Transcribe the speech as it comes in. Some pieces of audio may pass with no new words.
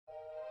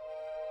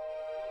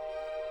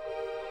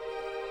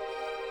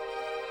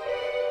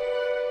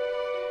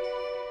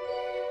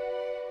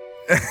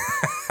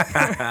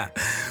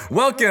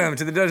Welcome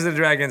to the Dungeons and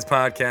Dragons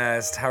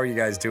podcast. How are you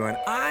guys doing?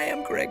 I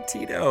am Greg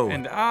Tito.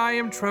 And I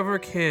am Trevor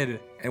Kidd.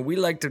 And we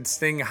like to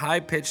sing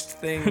high-pitched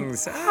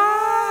things.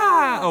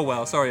 Oh,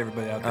 well, sorry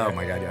everybody out there. Oh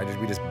my God,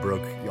 we just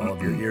broke all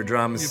of your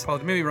eardrums.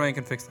 Maybe Ryan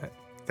can fix that.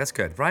 That's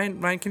good.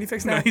 Ryan, can you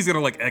fix No, that? he's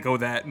going to echo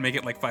that and make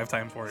it 5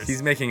 times worse.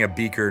 He's making a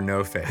beaker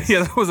no face.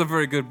 Yeah, that was a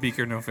very good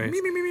beaker no face. Me.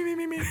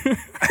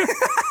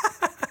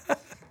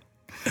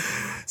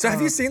 So have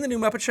you seen the new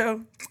Muppet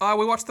Show?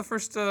 We watched the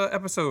first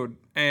episode,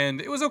 and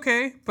it was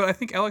okay, but I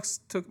think Alex,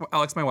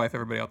 my wife,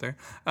 everybody out there,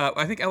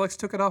 I think Alex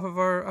took it off of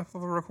our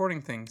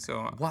recording thing,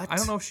 so What? I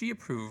don't know if she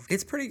approved.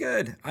 It's pretty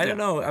good. I don't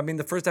know. I mean,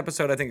 the first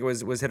episode I think it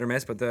was hit or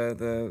miss, but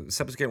the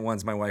subsequent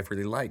ones my wife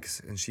really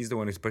likes, and she's the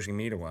one who's pushing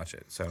me to watch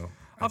it. So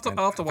I'll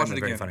have to watch it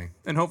very again. funny.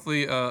 And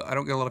hopefully I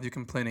don't get a lot of you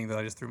complaining that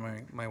I just threw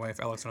my wife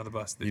Alex under the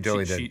bus. You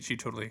totally did. She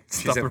totally She's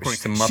stopped a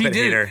recording. Muppet She did.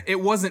 hater.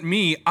 It wasn't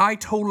me. I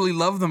totally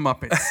love the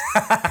Muppets.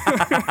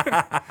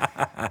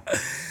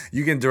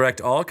 You can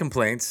direct all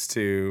complaints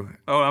to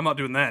Oh, I'm not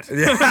doing that.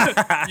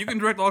 You can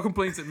direct all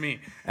complaints at me.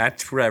 at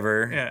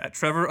Trevor. Yeah, at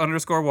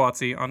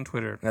Trevor_Watsy on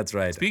Twitter. That's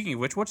right. Speaking of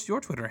which, what's your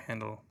Twitter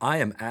handle? I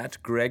am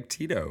at Greg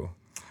Tito.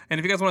 And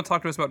if you guys want to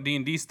talk to us about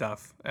D&D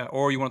stuff,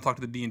 or you want to talk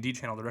to the D&D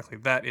channel directly,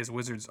 that is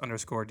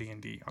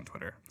Wizards_D&D on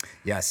Twitter.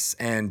 Yes,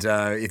 and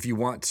if you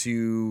want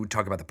to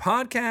talk about the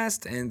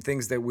podcast and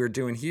things that we're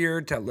doing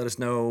here, let us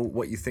know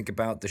what you think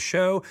about the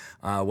show,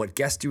 what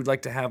guests you would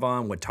like to have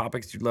on, what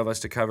topics you'd love us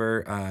to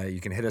cover.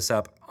 You can hit us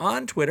up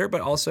on Twitter,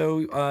 but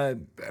also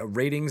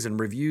ratings and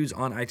reviews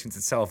on iTunes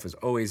itself is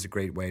always a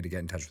great way to get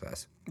in touch with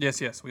us.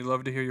 Yes, we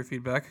love to hear your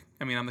feedback.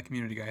 I mean, I'm the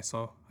community guy,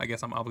 so I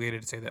guess I'm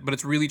obligated to say that. But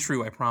it's really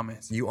true, I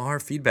promise. You are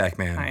feedback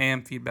man. I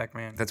am feedback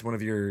man. That's one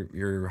of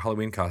your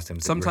Halloween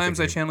costumes. Sometimes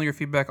I channel your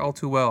feedback all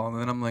too well, and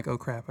then I'm like, oh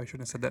crap, I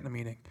shouldn't have said that in a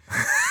meeting.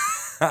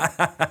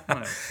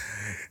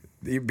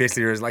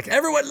 Basically, you're like,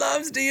 everyone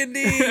loves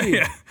D&D.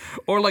 Yeah.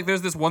 Or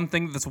there's this one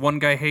thing that this one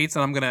guy hates,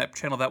 and I'm going to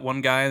channel that one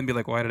guy and be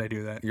like, why did I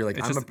do that? You're like,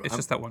 it's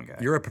just that one guy.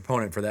 You're a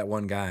proponent for that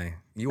one guy.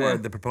 You are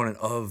the proponent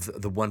of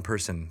the one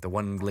person, the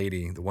one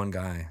lady, the one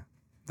guy.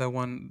 That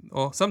one,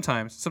 well,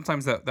 sometimes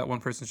that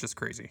one person's just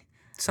crazy.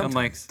 Sometimes.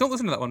 I'm like, don't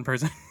listen to that one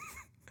person.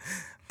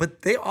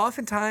 But they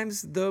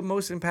oftentimes, the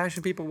most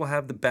impassioned people will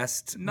have the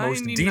best,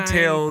 most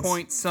detailed 99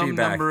 point some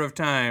feedback. number of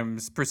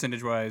times,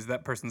 percentage-wise,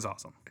 that person's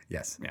awesome.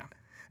 Yes. Yeah.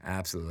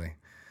 Absolutely.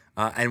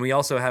 And we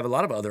also have a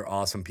lot of other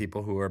awesome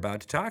people who are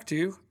about to talk to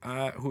you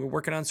who are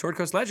working on Sword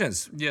Coast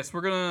Legends. Yes,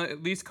 we're going to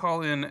at least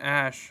call in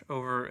Ash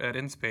over at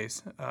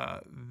InSpace.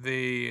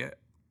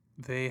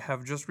 They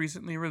have just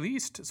recently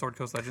released Sword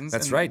Coast Legends.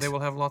 That's and right. They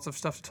will have lots of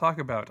stuff to talk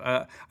about.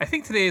 I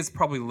think today is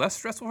probably less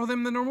stressful for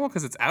them than normal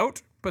because it's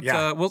out. But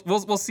Yeah.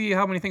 we'll see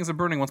how many things are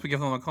burning once we give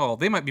them a call.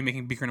 They might be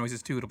making beaker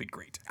noises too. It'll be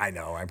great. I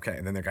know. I'm kind of,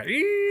 and then they're kind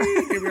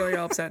of get really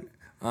upset.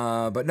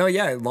 But no,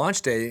 yeah,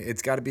 launch day.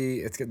 It's got to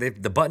be.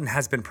 The button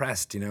has been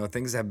pressed.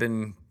 Things have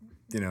been.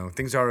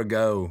 Things are a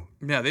go.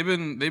 Yeah, they've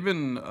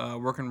been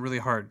working really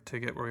hard to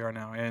get where we are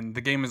now, and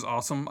the game is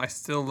awesome. I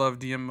still love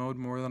DM mode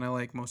more than I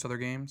like most other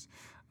games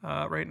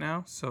right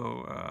now.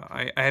 So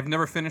I have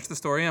never finished the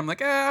story. I'm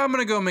like, I'm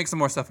gonna go make some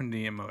more stuff in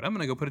DM mode. I'm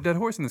gonna go put a dead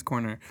horse in this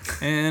corner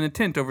and a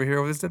tent over here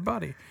over this dead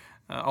body.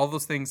 All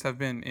those things have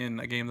been in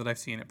a game that I've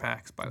seen at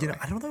PAX, by the way.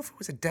 I don't know if it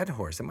was a dead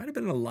horse. It might have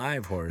been a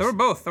live horse. There were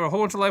both. There were a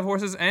whole bunch of live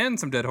horses and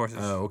some dead horses.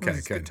 Oh, okay, It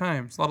was good. Good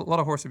times. A lot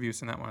of horse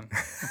abuse in that one,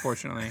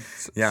 unfortunately.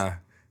 Yeah.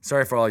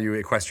 Sorry for all you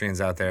equestrians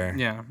out there.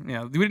 Yeah.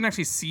 We didn't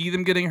actually see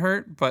them getting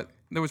hurt, but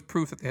there was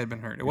proof that they had been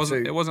hurt. It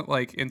wasn't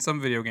like in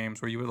some video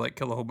games where you would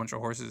kill a whole bunch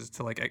of horses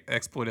to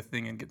exploit a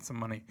thing and get some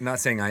money. Not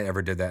saying I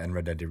ever did that in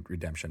Red Dead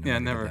Redemption. Yeah, I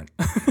never never. did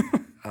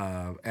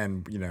that.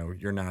 And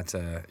you're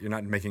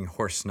not making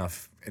horse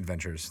snuff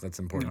adventures. That's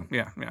important.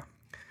 Yeah.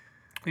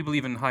 We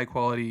believe in high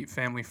quality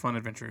family fun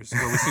adventures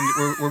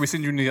where we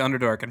send you into the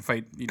Underdark and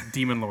fight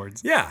demon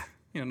lords. Yeah.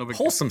 No big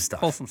Wholesome stuff.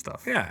 Wholesome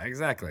stuff. Yeah,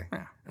 exactly.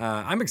 Yeah.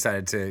 I'm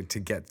excited to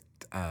get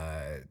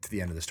to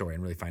the end of the story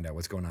and really find out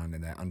what's going on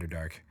in that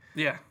Underdark.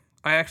 Yeah.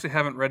 I actually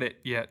haven't read it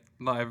yet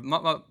live.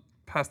 Not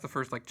past the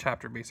first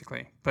chapter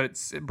basically, but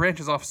it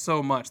branches off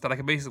so much that I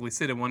could basically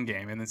sit in one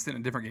game and then sit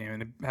in a different game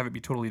and have it be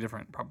totally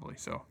different probably.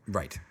 So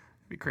Right. it'd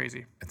be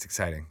crazy. It's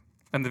exciting.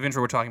 And the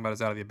adventure we're talking about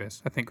is Out of the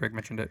Abyss. I think Greg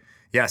mentioned it.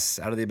 Yes,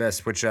 Out of the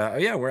Abyss, which,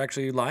 we're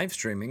actually live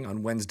streaming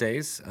on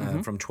Wednesdays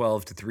from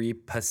 12 to 3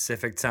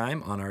 Pacific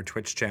time on our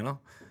Twitch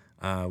channel,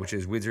 which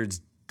is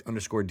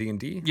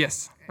Wizards_D&D.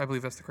 Yes, I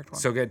believe that's the correct one.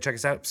 So go check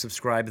us out.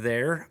 Subscribe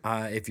there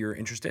if you're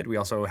interested. We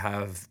also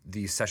have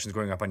these sessions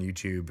going up on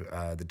YouTube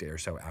the day or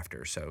so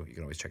after, so you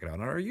can always check it out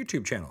on our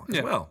YouTube channel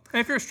as well. And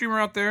if you're a streamer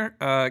out there,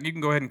 you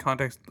can go ahead and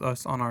contact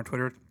us on our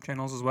Twitter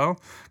channels as well.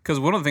 Because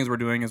one of the things we're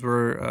doing is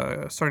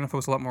we're starting to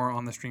focus a lot more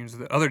on the streams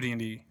that other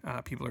D&D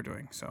people are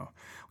doing. So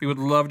we would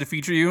love to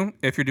feature you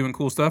if you're doing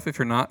cool stuff. If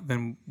you're not,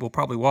 then we'll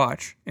probably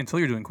watch until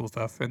you're doing cool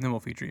stuff, and then we'll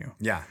feature you.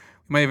 Yeah.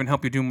 We might even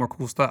help you do more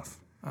cool stuff.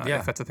 Yeah.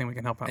 If that's a thing we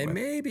can help out And with.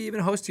 maybe even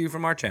host you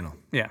from our channel.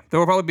 Yeah, there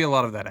will probably be a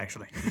lot of that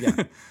actually.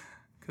 Yeah.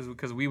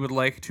 Because we would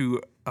like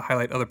to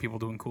highlight other people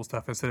doing cool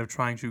stuff instead of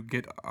trying to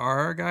get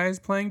our guys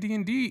playing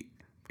D&D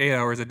 8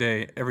 hours a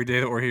day, every day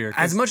that we're here.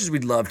 'Cause- As much as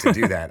we'd love to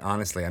do that,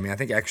 honestly. I mean, I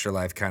think Extra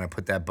Life kind of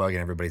put that bug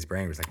in everybody's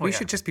brain. It was like, we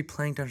should just be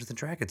playing Dungeons and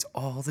Dragons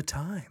all the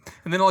time.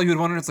 And then all you would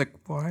wonder is like,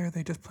 why are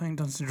they just playing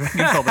Dungeons and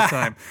Dragons all the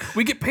time?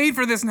 We get paid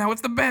for this now.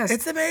 It's the best.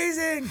 It's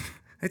amazing.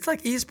 It's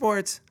like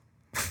esports.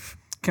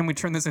 Can we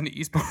turn this into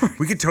esports?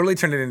 We could totally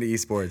turn it into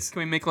esports. Can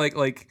we make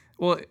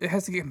well, it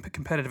has to get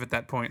competitive at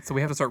that point. So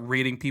we have to start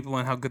rating people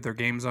on how good their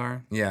games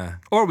are. Yeah.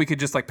 Or we could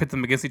just like pit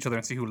them against each other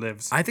and see who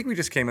lives. I think we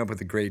just came up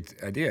with a great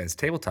idea. It's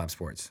tabletop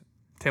sports.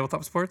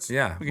 Tabletop sports?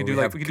 Yeah. We could where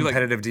do have we could do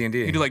competitive D&D.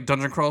 We could do like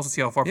dungeon crawls to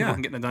see how far people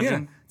can get in a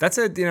dungeon. Yeah. That's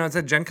it's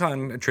a Gen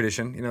Con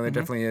tradition. You know, there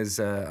definitely is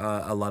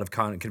a lot of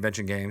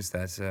convention games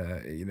that,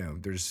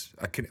 there's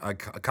a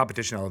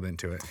competition element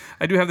to it.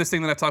 I do have this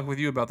thing that I've talked with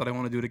you about that I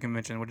want to do at a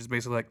convention, which is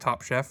basically like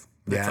Top Chef.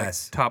 It's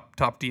Yes. like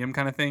top DM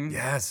kind of thing.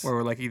 Yes. Where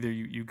we're like either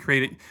you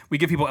create it, we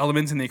give people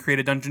elements and they create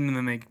a dungeon and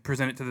then they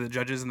present it to the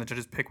judges and the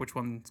judges pick which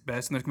one's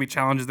best. And there's gonna be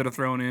challenges that are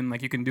thrown in.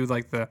 Like you can do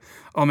like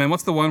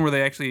what's the one where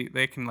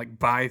they can like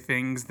buy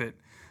things that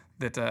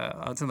it's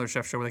another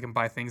chef show where they can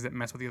buy things that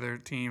mess with the other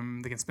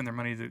team. They can spend their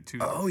money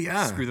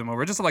to screw them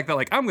over. Just like that,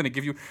 like I'm going to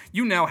give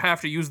you now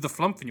have to use the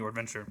flump in your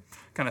adventure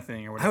kind of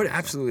thing or whatever. I would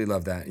absolutely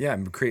love that. Yeah,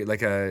 create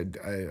like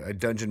a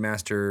Dungeon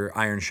Master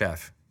Iron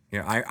Chef.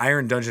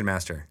 Iron Dungeon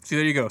Master. See,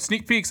 there you go.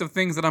 Sneak peeks of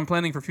things that I'm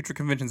planning for future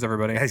conventions,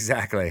 everybody.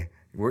 Exactly.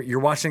 You're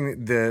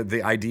watching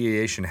the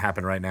ideation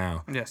happen right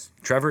now. Yes.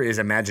 Trevor is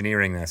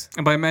imagineering this.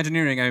 And by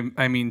imagineering,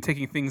 I mean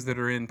taking things that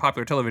are in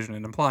popular television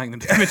and applying them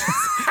to conventions.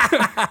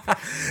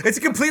 It's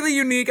a completely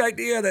unique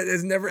idea that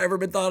has never ever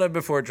been thought of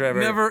before, Trevor.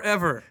 Never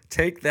ever.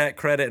 Take that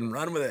credit and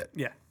run with it.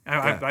 Yeah.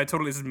 I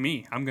totally. This is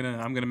me. I'm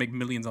gonna make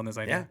millions on this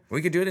idea. Yeah.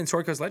 We could do it in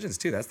Sword Coast Legends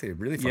too. That's the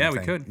really fun thing.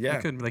 We could. Yeah.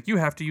 We could. Like you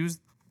have to use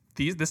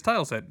this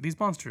tile set, these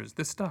monsters,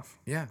 this stuff.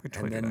 Yeah, We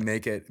totally and do then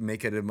that.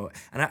 make it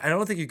and I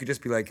don't think you could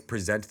just be like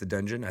present the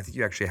dungeon. I think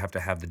you actually have to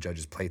have the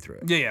judges play through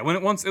it. Yeah. When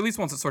at least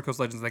once it's Sword Coast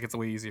Legends, that gets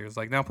way easier. It's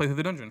like now play through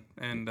the dungeon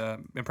and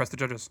impress the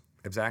judges.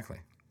 Exactly.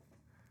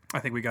 I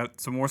think we got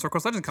some more Sword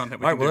Coast Legends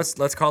content. All right, well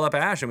let's call up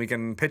Ash and we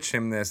can pitch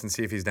him this and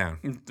see if he's down.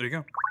 There you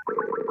go.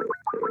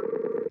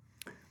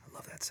 I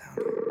love that sound.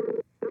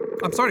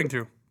 I'm starting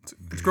to.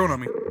 It's growing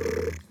on me.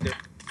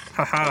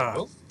 Haha.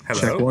 Hello.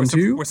 Check 1,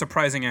 2. We're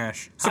surprising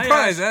Ash. Hi,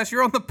 Surprise, Ash.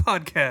 You're on the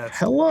podcast.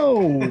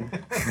 Hello.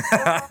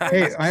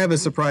 Hey, I have a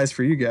surprise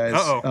for you guys.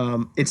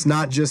 Uh-oh. It's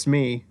not just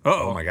me.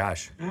 Oh my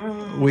gosh.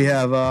 We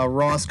have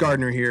Ross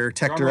Gardner here,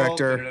 tech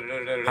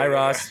director. Hi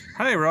Ross.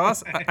 Hi,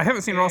 Ross. I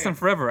haven't seen Ross in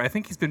forever. I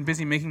think he's been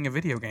busy making a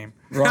video game.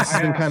 Ross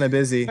has been kind of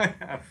busy.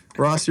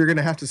 Ross, you're going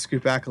to have to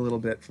scoot back a little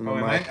bit from the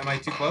mic. Am I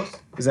too close?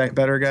 Is that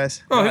better,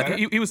 guys? Oh,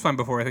 he was fine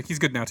before. I think he's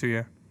good now, too,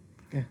 yeah.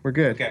 Okay, we're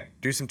good. Okay.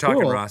 Do some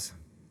talking, Cool. Ross.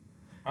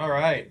 All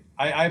right.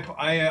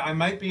 I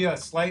might be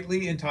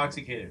slightly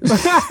intoxicated.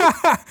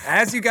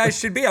 As you guys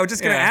should be. I was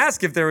just gonna Yeah.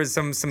 ask if there was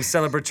some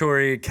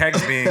celebratory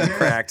kegs being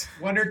cracked.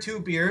 1 or 2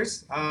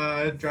 beers,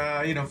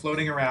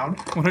 floating around.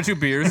 1 or 2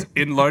 beers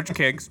in large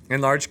kegs.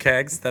 In large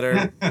kegs that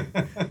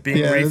are being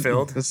Yeah,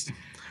 refilled.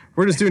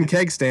 We're just doing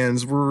keg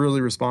stands. We're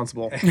really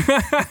responsible.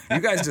 You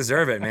guys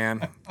deserve it,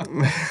 man.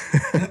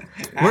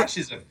 Ash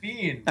is a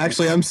fiend.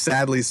 Actually, I'm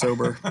sadly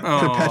sober.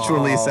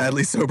 Perpetually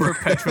sadly sober.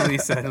 Perpetually,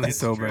 sadly It's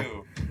sober.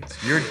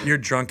 true. You're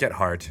drunk at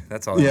heart.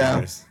 That's all that Yeah,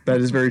 matters. that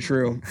is very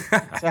true.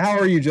 So how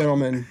are you,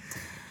 gentlemen?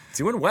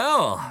 Doing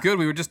well. Good.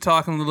 We were just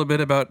talking a little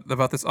bit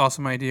about this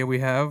awesome idea we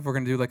have. We're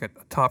going to do like a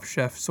Top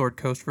Chef Sword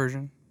Coast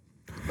version.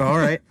 All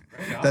right.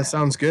 That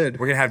sounds good.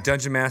 We're gonna have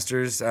dungeon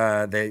masters.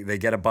 They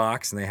get a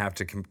box and they have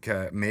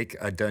to make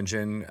a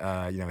dungeon.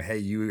 Hey,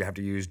 you have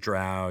to use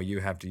drow. You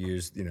have to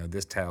use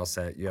this tile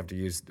set. You have to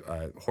use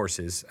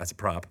horses as a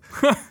prop,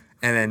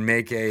 and then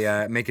make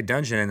a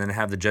dungeon and then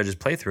have the judges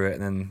play through it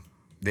and then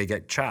they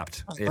get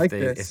chopped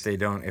if they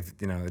don't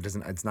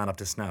it's not up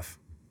to snuff.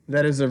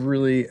 That is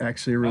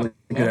actually a really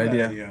good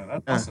idea. Yeah,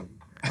 that's awesome.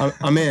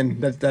 I'm in.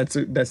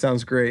 That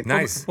sounds great.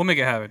 Nice. We'll make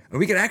it happen. And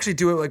we could actually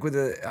do it like with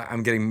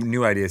I'm getting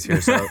new ideas here,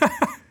 so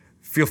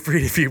feel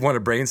free if you want to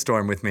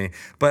brainstorm with me.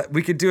 But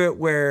we could do it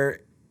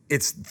where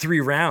it's 3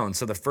 rounds.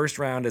 So the first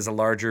round is a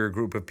larger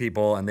group of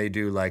people, and they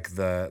do like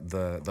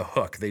the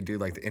hook. They do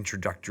like the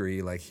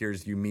introductory, like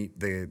here's you meet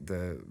the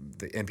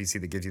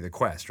NPC that gives you the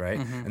quest, right?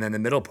 Mm-hmm. And then the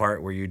middle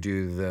part where you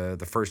do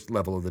the first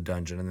level of the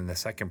dungeon, and then the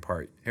second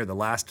part the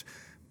last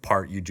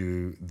part you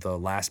do the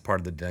last part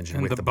of the dungeon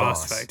And with the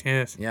boss fight,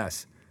 yes.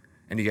 Yes.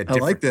 And you get I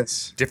like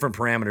this. different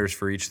parameters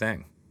for each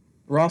thing.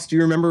 Ross, do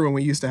you remember when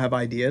we used to have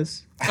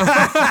ideas?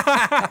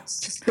 I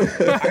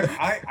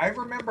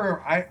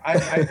remember.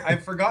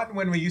 I've forgotten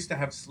when we used to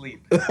have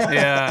sleep.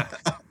 Yeah.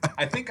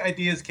 I think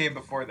ideas came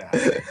before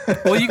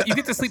that. Well, you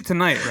get to sleep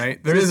tonight,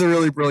 right? That is a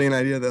really brilliant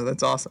idea, though.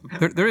 That's awesome.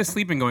 There is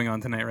sleeping going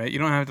on tonight, right? You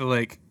don't have to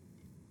like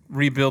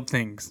rebuild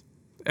things.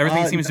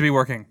 Everything seems to be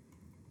working.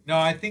 No,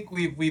 I think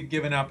we've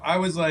given up. I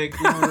was like,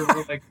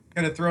 we're like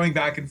kind of throwing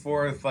back and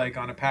forth like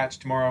on a patch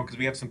tomorrow because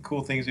we have some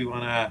cool things we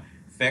want to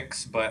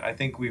fix, but I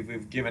think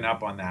we've given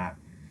up on that.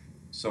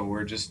 So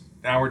we're just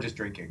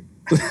drinking.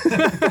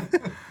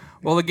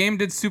 Well, the game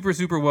did super,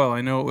 super well.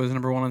 I know it was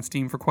number 1 on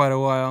Steam for quite a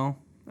while.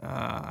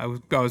 I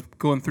was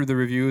going through the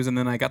reviews, and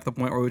then I got to the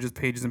point where it was just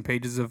pages and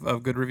pages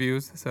of good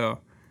reviews. So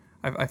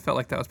I felt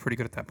like that was pretty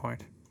good at that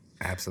point.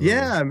 Absolutely.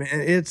 Yeah, I mean,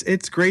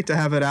 it's great to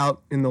have it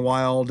out in the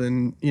wild,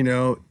 and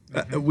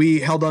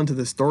we held on to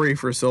the story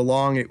for so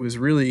long. It was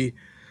really,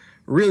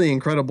 really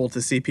incredible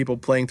to see people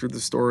playing through the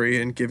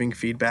story and giving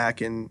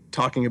feedback and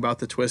talking about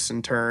the twists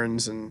and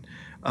turns, and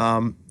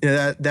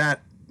that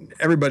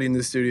everybody in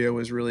the studio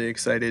was really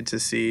excited to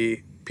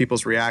see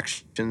people's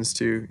reactions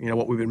to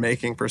what we've been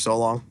making for so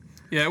long.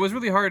 Yeah, it was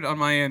really hard on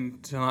my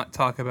end to not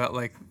talk about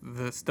like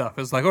the stuff.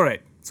 It was like, all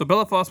right, so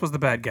Bellafoss was the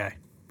bad guy.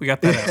 We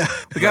got that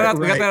out. We got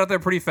that out there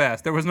pretty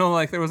fast. There was no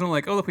like,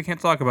 oh look, we can't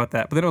talk about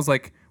that. But then it was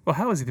like, well,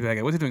 how is he the bad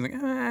guy? What's he doing? Like,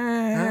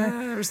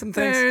 there's some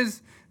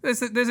things.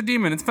 There's a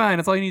demon. It's fine.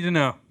 That's all you need to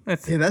know.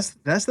 That's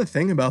the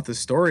thing about the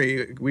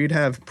story. We'd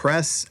have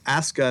press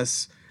ask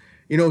us,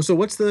 so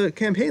what's the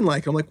campaign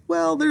like? I'm like,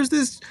 well, there's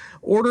this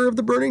Order of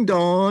the Burning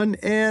Dawn,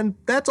 and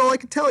that's all I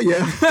can tell you.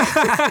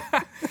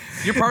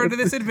 You're part of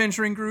this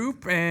adventuring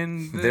group,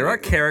 and there are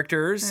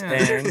characters,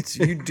 and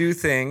you do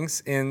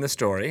things in the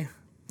story.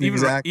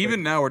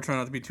 Even now, we're trying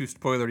not to be too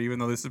spoilery, even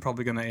though this is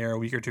probably going to air a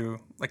week or two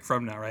like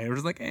from now, right? We're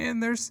just like,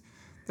 and there's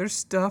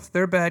stuff.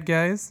 They're bad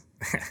guys.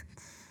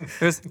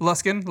 There's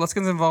Luskin.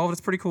 Luskin's involved.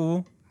 It's pretty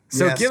cool.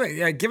 So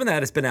Yes. given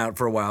that it's been out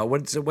for a while,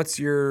 what's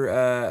your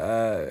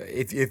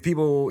if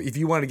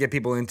you want to get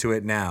people into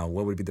it now,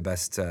 what would be the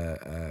best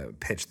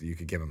pitch that you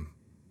could give them?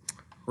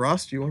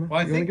 Ross, do you want to? Well,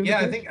 I think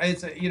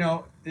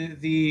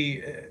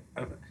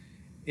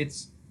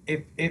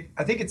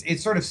it's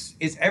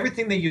it's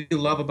everything that you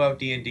love about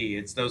D&D.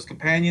 It's those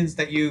companions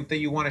that you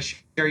want to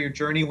share your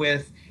journey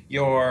with.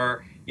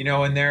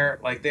 And they're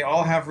like, they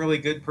all have really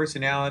good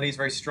personalities,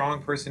 very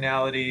strong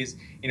personalities.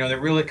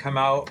 That really come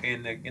out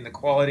in the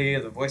quality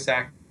of the voice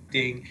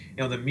acting,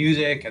 the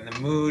music and the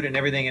mood and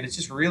everything. And it's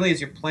just really,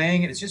 as you're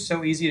playing it, it's just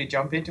so easy to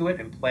jump into it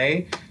and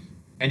play,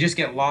 and just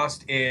get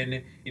lost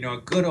in a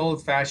good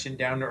old fashioned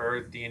down to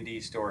earth D&D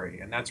story.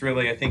 And that's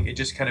really, I think, it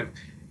just kind of,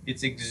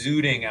 it's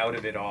exuding out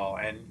of it all.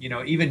 And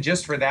even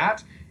just for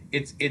that,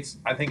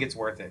 I think it's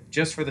worth it,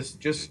 just for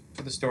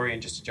the story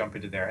and just to jump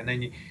into there. And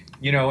then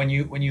when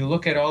you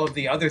look at all of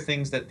the other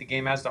things that the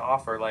game has to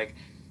offer, like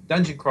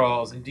dungeon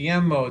crawls and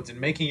DM modes and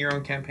making your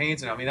own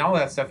campaigns, and all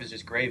that stuff is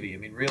just gravy. I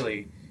mean,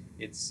 really,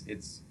 it's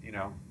there's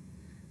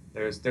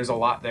a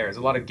lot there. There's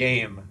a lot of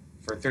game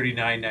for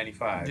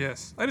 $39.95.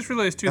 Yes, I just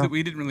realized too that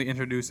we didn't really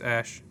introduce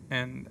Ash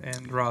and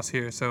Ross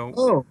here.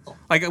 So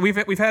like we've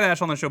had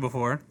Ash on the show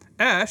before.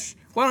 Ash,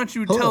 why don't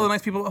you tell the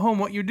nice people at home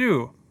what you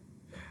do?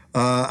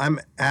 I'm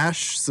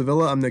Ash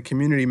Sevilla. I'm the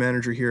community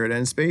manager here at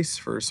Endspace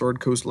for Sword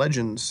Coast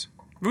Legends.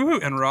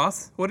 Woohoo! And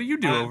Ross, what do you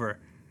do over?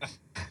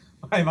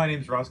 Hi, my name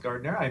is Ross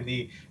Gardner. I'm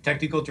the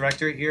technical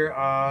director here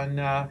on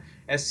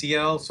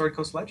SCL Sword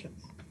Coast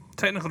Legends.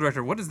 Technical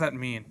director, what does that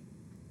mean?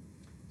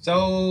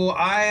 So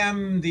I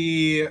am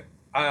the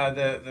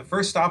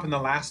first stop and the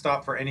last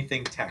stop for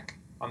anything tech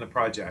on the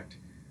project.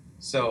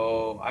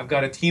 So I've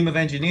got a team of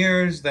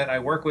engineers that I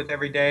work with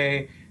every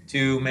day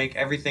to make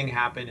everything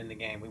happen in the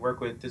game. We work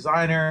with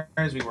designers,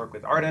 we work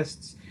with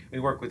artists, we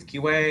work with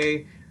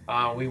QA,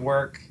 we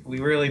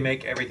really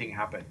make everything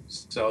happen.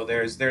 So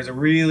there's a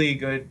really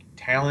good,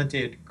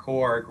 talented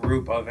core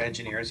group of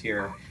engineers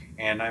here,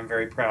 and I'm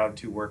very proud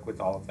to work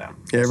with all of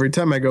them. Yeah, every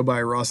time I go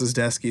by Ross's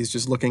desk, he's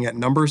just looking at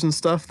numbers and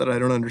stuff that I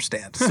don't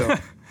understand. So,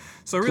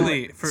 so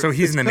really, so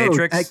he's in the code.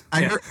 Matrix.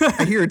 I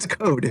hear it's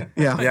code.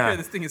 Yeah. Yeah,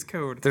 this thing is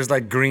code. There's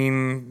like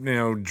green,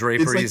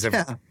 draperies It's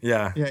like, of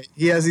yeah.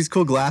 He has these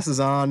cool glasses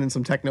on and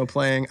some techno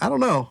playing. I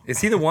don't know. Is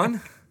he the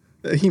one?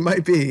 He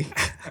might be.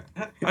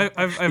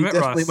 I've He met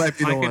definitely Ross. might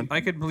be the one.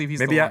 I could believe he's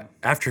Maybe the one.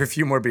 after a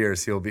few more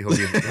beers, he'll be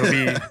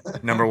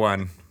number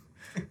one.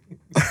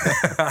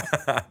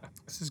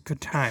 This is good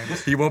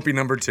times. He won't be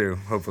number two,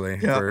 hopefully,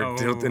 Yeah.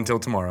 until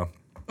tomorrow.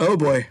 Oh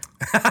boy.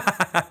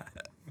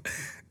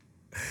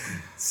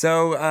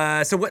 So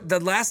what the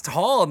last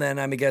haul then?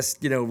 I guess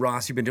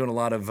Ross, you've been doing a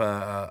lot of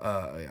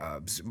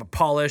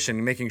polish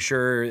and making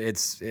sure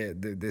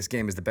this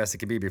game is the best it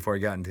can be before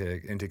it got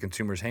into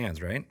consumers'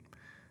 hands, right?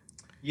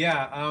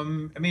 Yeah, I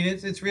mean,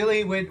 it's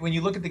really, when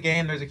you look at the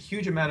game, there's a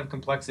huge amount of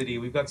complexity.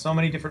 We've got so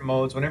many different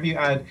modes. Whenever you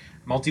add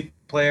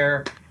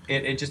multiplayer,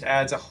 it just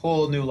adds a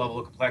whole new level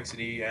of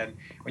complexity. And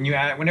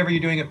whenever you're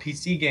doing a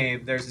PC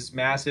game, there's this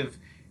massive,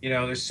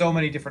 there's so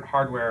many different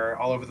hardware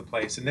all over the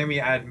place. And then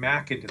we add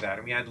Mac into that,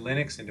 and we add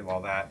Linux into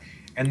all that.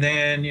 And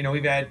then,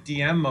 we've had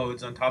DM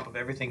modes on top of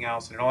everything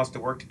else, and it all has to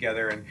work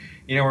together. And,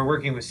 we're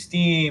working with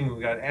Steam,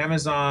 we've got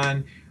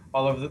Amazon,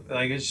 all of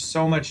it's just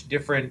so much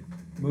different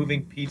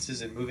moving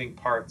pieces and moving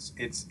parts.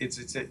 It's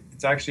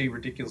actually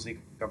ridiculously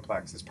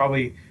complex. It's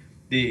probably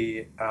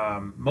the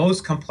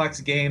most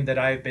complex game that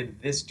I've been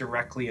this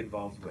directly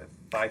involved with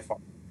by far.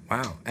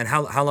 Wow. And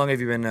how long have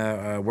you been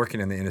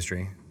working in the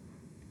industry?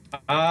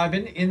 I've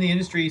been in the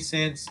industry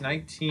since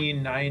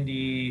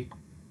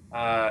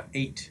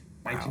 1998.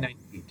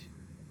 1998.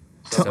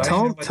 So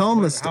Tell them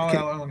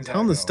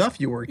the the stuff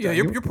you worked Yeah, on.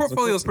 your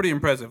portfolio is pretty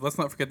impressive. Let's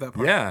not forget that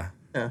part. Yeah.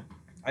 Yeah.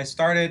 I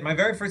started, my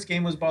very first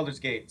game was Baldur's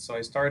Gate. So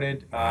I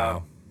started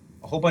Wow.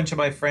 a whole bunch of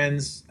my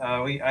friends.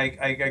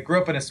 I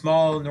grew up in a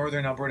small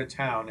northern Alberta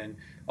town, and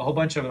a whole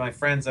bunch of my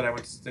friends that I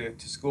went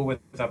to school with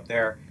up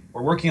there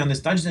were working on this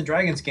Dungeons and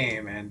Dragons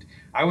game, and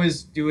I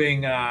was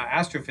doing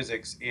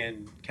astrophysics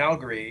in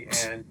Calgary,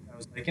 and I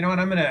was like, you know what,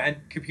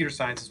 and computer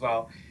science as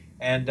well,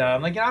 and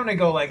I'm like, yeah, I'm gonna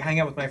go like hang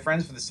out with my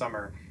friends for the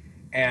summer,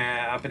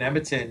 and up in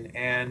Edmonton,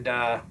 and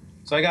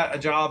so I got a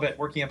job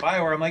working at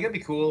BioWare. I'm like, it'd be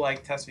cool,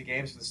 like test me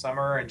games for the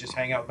summer and just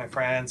hang out with my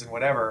friends and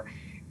whatever,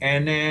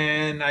 and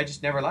then I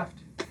just never left.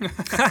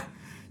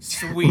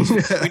 Sweet.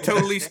 We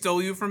totally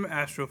stole you from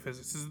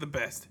astrophysics. This is the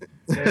best.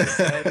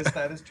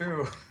 That is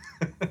true.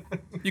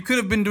 You could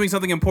have been doing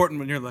something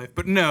important in your life,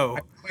 but no,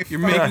 you're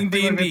making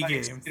D&D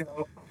games. You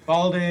know,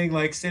 balding,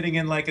 like sitting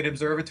in like an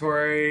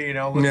observatory, you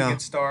know, looking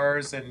at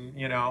stars and,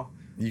 you know,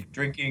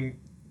 drinking,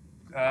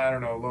 I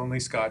don't know, lonely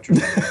scotch or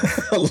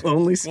something.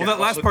 Lonely scotch. Well,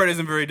 that last part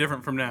isn't very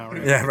different from now,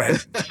 right? Yeah,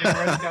 right.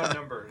 Writing down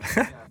numbers.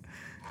 Yeah.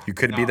 You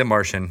could be the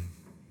Martian.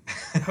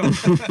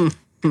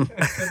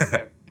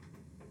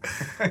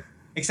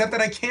 Except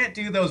that I can't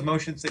do those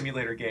motion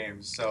simulator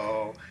games.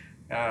 So,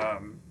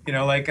 you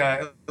know, like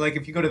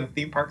if you go to the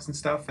theme parks and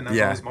stuff, and there's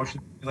all these motion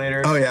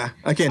simulators. Oh yeah,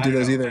 I can't do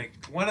those either.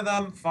 Like, one of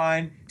them,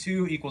 fine.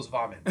 2 equals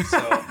vomit.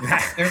 So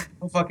there's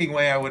no fucking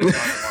way I would have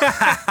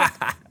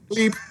done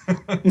it.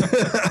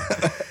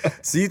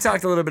 So you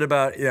talked a little bit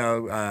about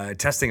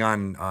testing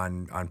on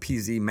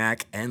PC,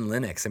 Mac, and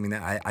Linux. I mean,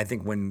 I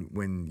think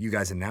when you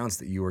guys announced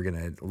that you were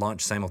going to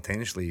launch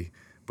simultaneously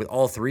with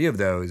all 3 of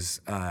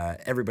those,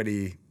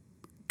 everybody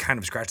kind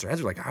of scratched their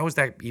heads. Like, how is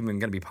that even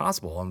going to be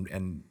possible?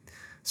 And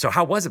so,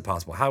 how was it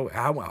possible?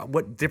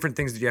 What different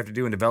things did you have to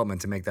do in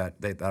development to make that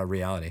a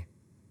reality?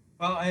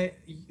 Well,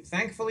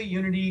 thankfully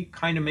Unity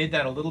kind of made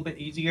that a little bit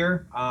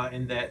easier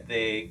in that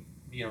they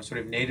sort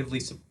of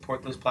natively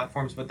support those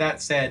platforms. But that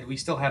said, we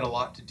still had a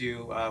lot to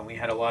do. We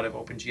had a lot of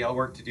OpenGL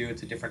work to do.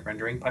 It's a different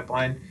rendering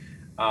pipeline.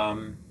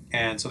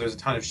 And so there's a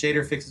ton of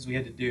shader fixes we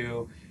had to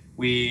do.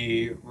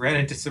 We ran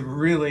into some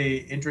really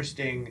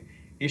interesting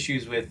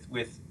issues with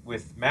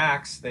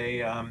Macs.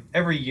 They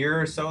every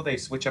year or so they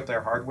switch up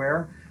their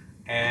hardware,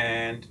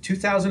 and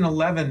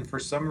 2011 for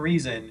some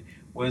reason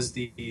was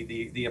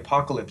the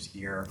apocalypse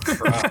year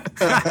for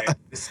us.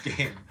 This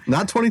game.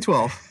 Not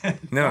 2012.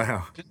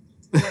 No.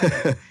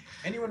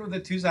 Anyone with a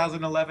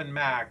 2011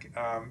 Mac,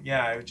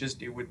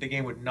 the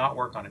game would not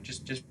work on it.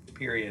 Just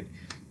period.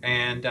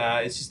 And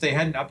it's just they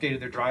hadn't updated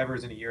their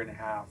drivers in a year and a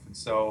half, and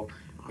so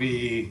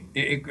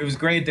it was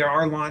great.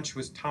 Our launch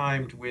was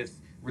timed with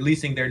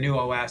releasing their new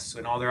OS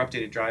and all their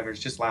updated drivers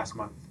just last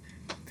month.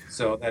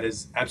 So that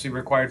is absolutely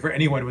required for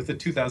anyone with a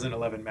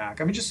 2011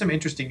 Mac. I mean, just some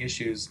interesting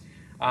issues.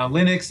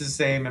 Linux is the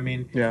same. I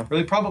mean,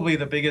 really probably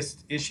the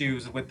biggest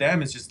issues with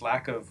them is just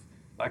lack of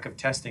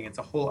testing. It's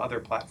a whole other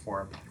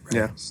platform.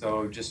 Yeah.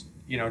 So just,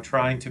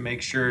 trying to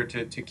make sure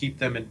to keep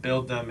them and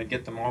build them and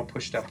get them all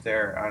pushed up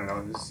there. I don't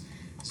know.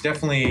 It's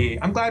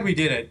definitely, I'm glad we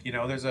did it.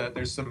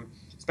 There's some,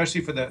 especially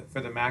for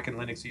the Mac and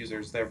Linux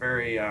users, they're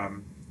very,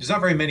 there's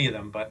not very many of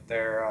them, but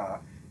they're,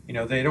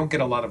 they don't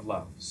get a lot of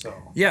love. So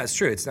yeah, it's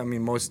true.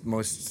 Most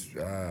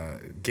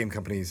game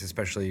companies,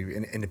 especially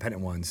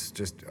independent ones,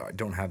 just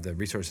don't have the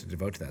resources to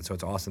devote to that. So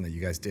it's awesome that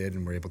you guys did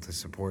and were able to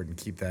support and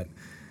keep that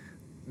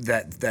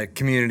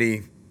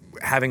community.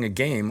 Having a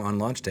game on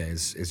launch day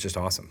is just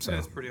awesome. So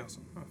that's pretty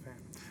awesome. Okay.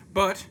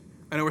 But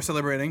I know we're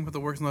celebrating, but the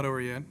work's not over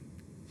yet.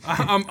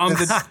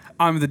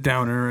 I'm the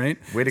downer, right?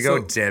 Way to go,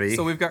 Debbie.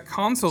 So we've got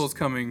consoles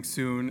coming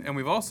soon, and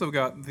we've also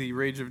got the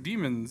Rage of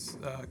Demons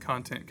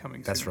content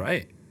coming soon. That's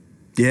right.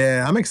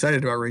 Yeah, I'm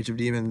excited about Rage of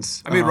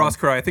Demons. I made Ross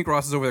cry. I think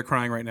Ross is over there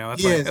crying right now.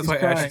 That's why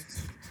Ash.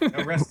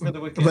 No rest for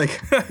the wicked.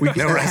 We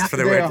No rest for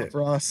the wicked,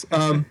 Ross.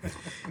 So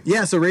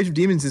Rage of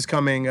Demons is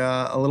coming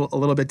a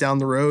little bit down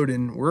the road,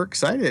 and we're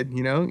excited.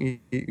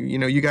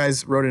 You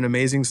guys wrote an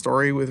amazing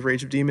story with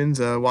Rage of Demons.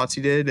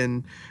 WotC did,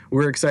 and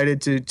we're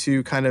excited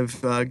to kind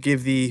of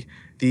give the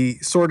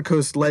Sword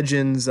Coast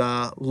Legends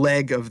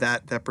leg of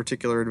that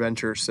particular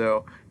adventure.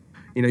 So,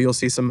 you'll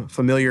see some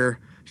familiar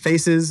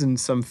faces and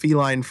some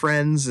feline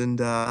friends,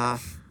 and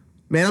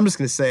man, I'm just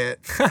gonna say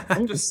it.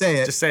 Just say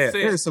it. Just say it.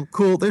 There's some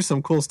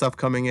cool stuff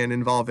coming in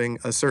involving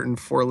a certain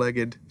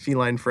 4-legged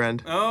feline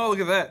friend. Oh,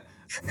 look at that.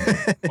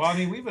 Well, I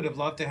mean, we would have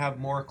loved to have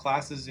more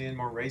classes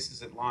more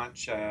races at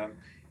launch. But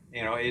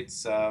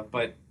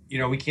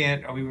we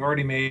can't. We've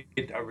already made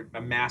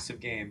a massive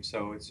game,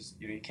 so it's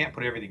just you can't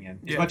put everything in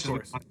as much as we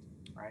want.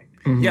 Right.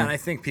 Mm-hmm. Yeah, and I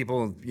think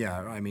people,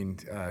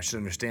 should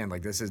understand,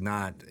 like, this is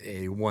not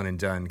a one and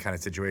done kind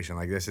of situation.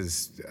 Like, this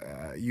is,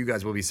 you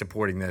guys will be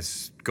supporting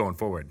this going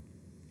forward.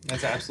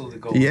 That's absolutely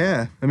the goal.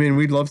 Yeah, I mean,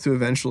 we'd love to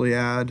eventually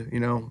add,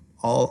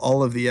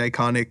 all of the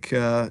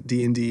iconic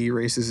D&D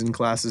races and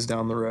classes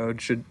down the road.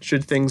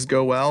 Should things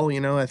go well,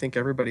 I think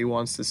everybody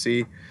wants to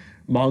see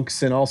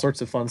monks and all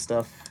sorts of fun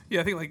stuff.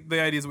 Yeah, I think like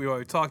the ideas that we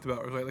always talked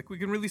about was like we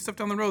can release stuff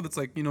down the road that's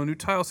like, you know, new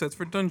tile sets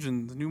for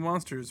dungeons, new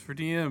monsters for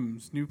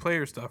DMs, new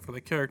player stuff for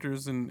like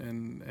characters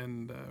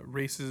and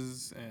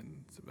races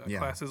and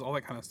classes, all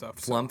that kind of stuff.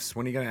 Flumps.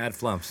 When are you gonna add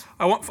flumps?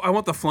 I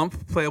want the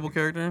flump playable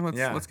character.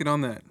 Let's get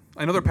on that.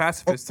 I know they're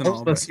pacifists and all.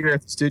 All of us here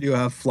at the studio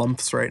have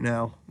flumps right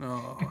now.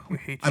 Oh, we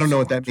hate you. I don't know so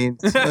what that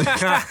means.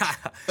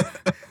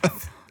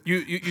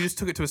 You just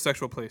took it to a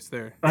sexual place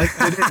there. I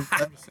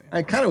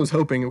kind of was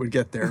hoping it would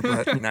get there,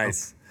 but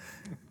Nice.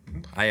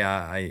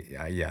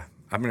 Yeah.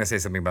 I'm gonna say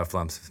something about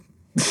flumps,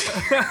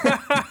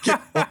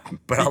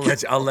 but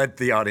I'll let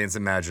the audience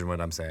imagine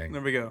what I'm saying.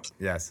 There we go.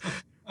 Yes.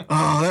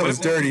 oh, that was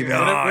dirty,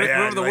 man.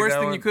 Whatever the like worst that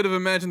thing one? you could have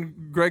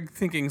imagined Greg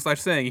thinking /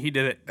 saying, he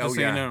did it. Just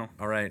so you know.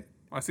 All right.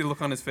 I see the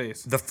look on his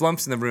face. The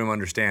flumps in the room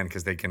understand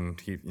because they can,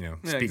 speak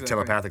exactly.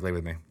 telepathically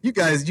with me. You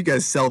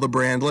guys sell the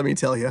brand. Let me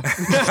tell you.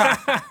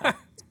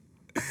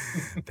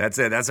 That's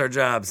it. That's our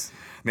jobs.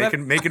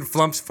 Making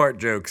flumps fart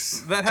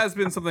jokes. That has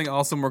been something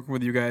awesome working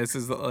with you guys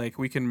is that like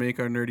we can make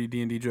our nerdy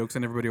D&D jokes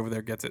and everybody over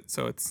there gets it.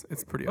 So it's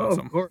pretty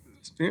awesome. Of course.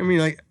 I mean,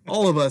 like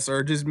all of us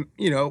are just,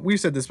 we've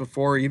said this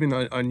before, even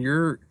on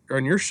your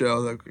show.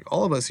 Like,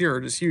 all of us here are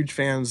just huge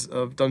fans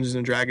of Dungeons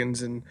and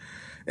Dragons and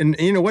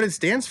what it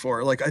stands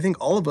for. Like, I think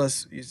all of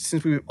us,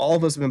 since all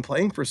of us have been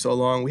playing for so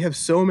long, we have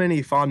so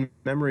many fond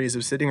memories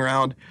of sitting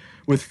around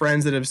with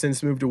friends that have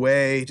since moved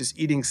away, just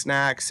eating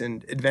snacks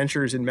and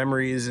adventures and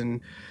memories. And,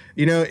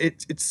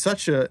 it's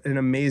such an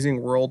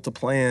amazing world to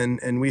play in.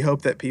 And we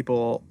hope that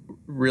people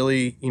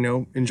really,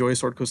 enjoy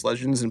Sword Coast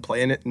Legends and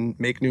play in it and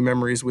make new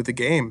memories with the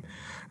game.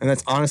 And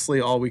that's honestly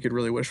all we could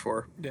really wish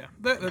for. Yeah,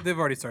 they've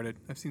already started.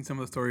 I've seen some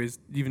of the stories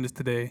even just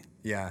today.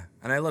 Yeah,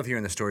 and I love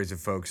hearing the stories of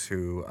folks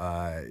who,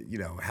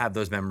 have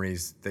those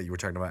memories that you were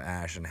talking about,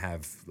 Ash, and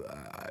have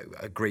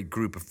a great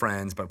group of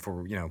friends. But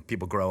for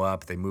people grow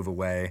up, they move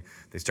away,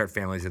 they start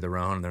families of their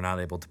own, and they're not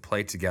able to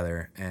play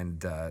together.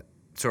 And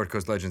Sword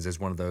Coast Legends is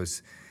one of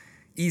those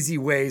easy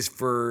ways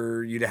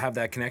for you to have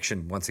that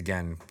connection once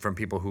again from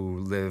people who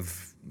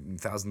live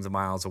thousands of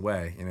miles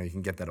away. You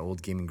can get that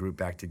old gaming group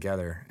back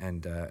together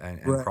and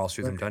crawl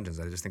through them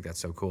dungeons. I just think that's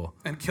so cool.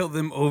 And kill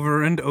them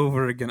over and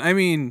over again. I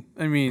mean,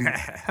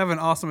 have an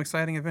awesome,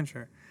 exciting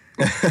adventure.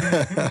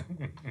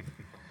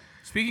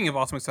 Speaking of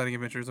awesome, exciting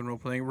adventures and role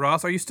playing,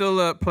 Ross, are you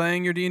still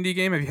playing your D&D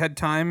game? Have you had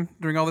time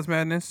during all this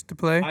madness to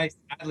play?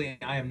 Sadly,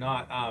 I am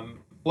not.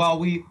 Well,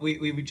 we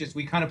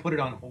kind of put it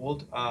on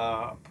hold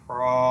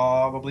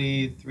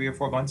probably 3 or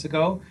 4 months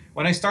ago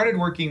when I started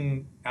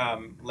working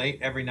late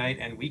every night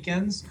and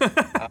weekends.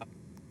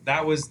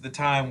 That was the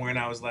time when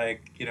I was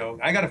like,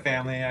 I got a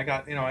family, I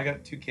got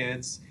 2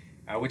 kids,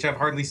 which I've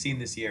hardly seen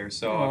this year.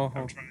 So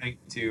I'm trying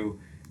to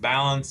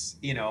balance.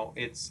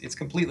 It's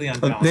completely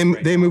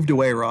unbalanced. They moved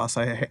away, Ross.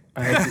 I hate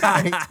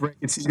to break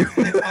it to you.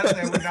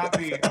 Honestly,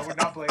 I would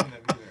not blame them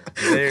either.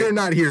 They're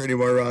not here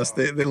anymore, Ross.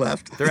 They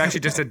left. They're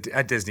actually just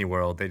at Disney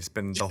World. They've just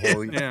been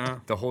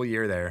the whole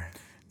year there.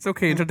 It's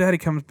okay until Daddy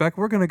comes back.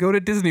 We're gonna go to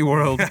Disney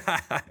World.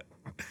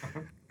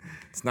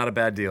 It's not a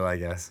bad deal, I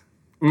guess.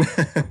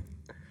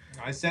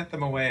 I sent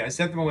them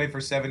away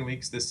for 7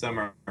 weeks this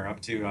summer. Up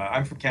to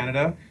I'm from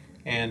Canada,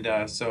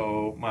 and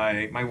so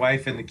my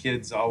wife and the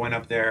kids all went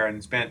up there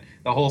and spent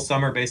the whole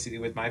summer basically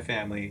with my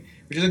family,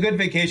 which is a good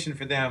vacation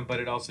for them. But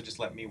it also just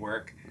let me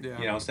work,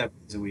 7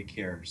 days a week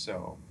here.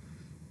 So.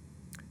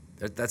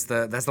 That's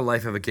the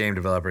life of a game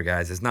developer,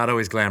 guys. It's not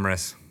always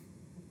glamorous.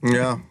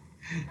 Yeah.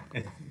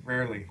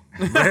 Rarely.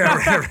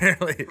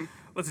 Rarely.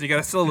 Listen, you got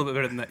to sell a little bit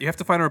better than that. You have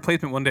to find a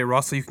replacement one day,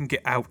 Ross, so you can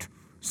get out.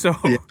 So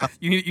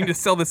you need to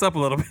sell this up a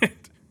little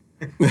bit.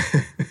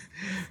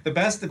 The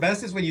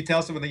best is when you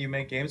tell someone that you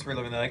make games for a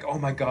living. They're like, "Oh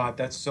my God,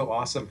 that's so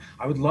awesome!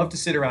 I would love to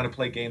sit around and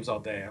play games all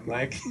day." I'm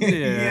like,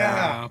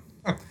 "Yeah."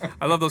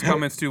 I love those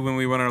comments too when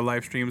we run our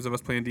live streams of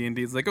us playing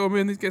D&D. It's like, "Oh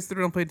man, these guys sit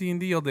around and play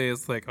D&D all day."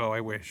 It's like, "Oh,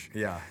 I wish."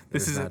 Yeah.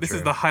 This is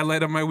the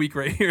highlight of my week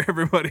right here,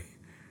 everybody.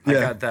 I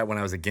got that when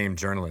I was a game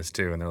journalist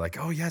too, and they're like,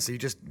 "Oh yeah, so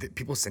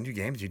people send you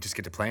games, you just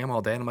get to play them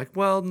all day." And I'm like,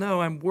 "Well,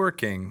 no, I'm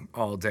working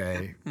all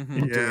day,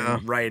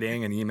 doing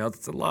writing and emails.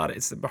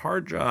 It's a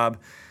hard job."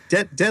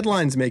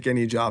 Deadlines make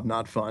any job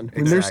not fun.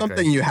 Exactly. When there's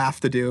something you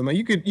have to do. I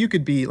mean, you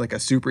could be like a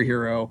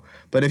superhero,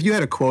 but if you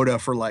had a quota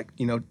for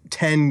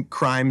 10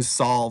 crimes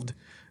solved,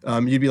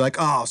 you'd be like,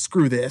 "Oh,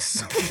 screw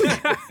this."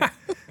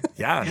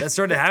 Yeah, that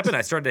started to happen.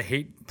 I started to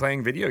hate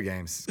playing video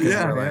games.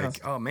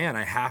 Oh man,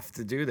 I have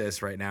to do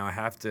this right now. I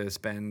have to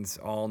spend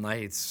all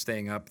nights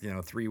staying up,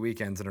 3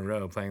 weekends in a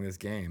row playing this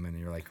game. And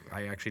you're like,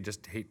 I actually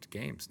just hate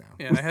games now.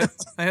 Yeah,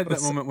 I had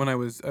that moment when I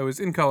was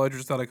in college, or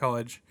just out of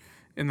college,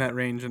 in that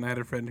range, and I had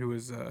a friend who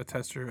was a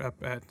tester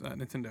up at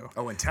Nintendo.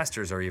 Oh, and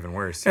testers are even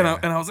worse. And Yeah.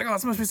 I was like, "Oh,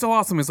 this must be so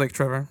awesome." He's like,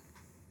 "Trevor,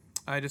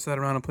 I just sat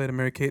around and played a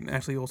Mary-Kate and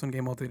Ashley Olsen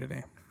game all day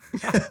today."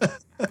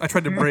 I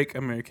tried to break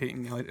a Mary-Kate,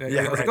 and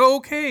I was like, "Oh,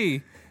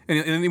 okay."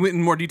 And he went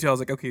in more detail. I was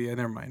like, "Okay, yeah,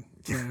 never mind."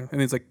 And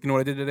he's like, "You know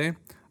what I did today?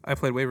 I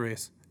played Wave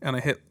Race, and I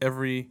hit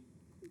every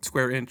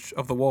square inch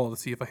of the wall to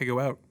see if I could go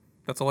out.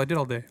 That's all I did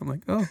all day." I'm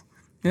like, "Oh,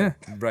 yeah,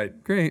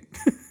 Right. great."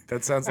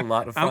 That sounds a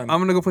lot of fun. I'm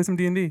gonna go play some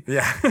D&D.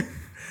 Yeah.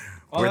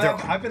 Well, Were there-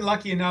 I've been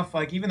lucky enough,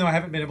 like even though I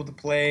haven't been able to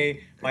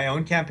play my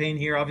own campaign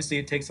here, obviously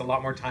it takes a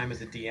lot more time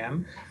as a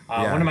DM.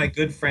 Yeah. One of my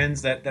good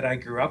friends that I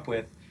grew up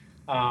with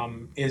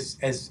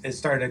has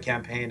started a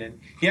campaign, and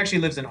he actually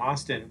lives in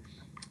Austin,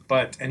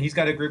 and he's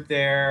got a group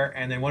there,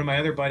 and then one of my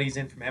other buddies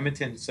in from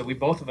Edmonton. So we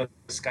both of us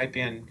Skype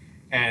in,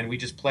 and we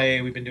just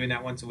play. We've been doing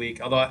that once a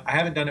week, although I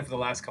haven't done it for the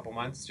last couple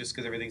months just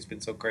because everything's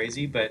been so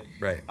crazy. But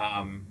Right.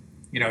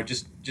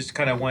 just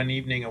kind of one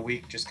evening a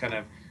week, just kind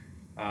of.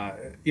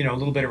 A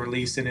little bit of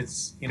release, and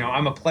it's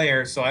I'm a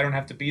player, so I don't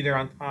have to be there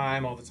on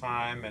time all the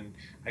time, and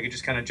I could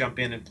just kind of jump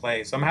in and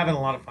play. So I'm having a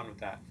lot of fun with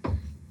that.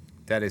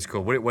 That is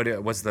cool.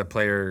 What's the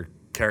player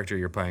character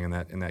you're playing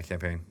in that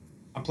campaign?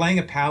 I'm playing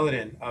a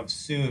paladin of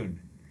Soon.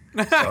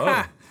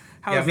 Oh,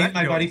 How's Me that and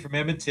my going? buddy from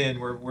Edmonton,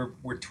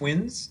 we're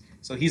twins.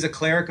 So he's a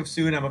cleric of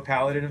Soon. I'm a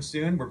paladin of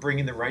Soon. We're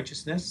bringing the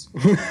righteousness.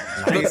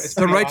 It's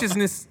The pretty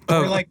righteousness awesome.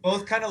 We're of like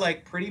both kind of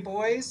like pretty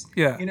boys.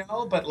 Yeah.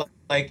 But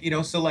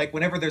so like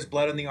whenever there's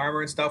blood on the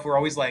armor and stuff, we're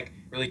always like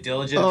really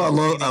diligent. Oh, I about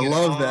love cleaning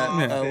it that. off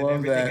I and love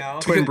everything that.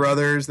 else. Twin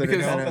brothers that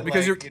because- are kind But of.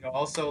 because like, you're-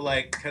 also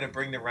like kind of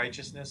bring the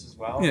righteousness as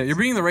well. yeah, you're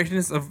bringing the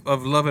righteousness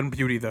of love and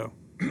beauty though.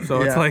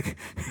 So it's Yeah. like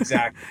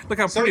Exactly. look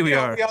how So pretty we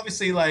are. we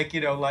obviously like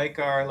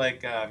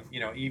our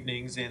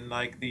evenings in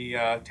like the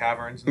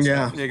taverns. And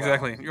Yeah. stuff as Yeah, well.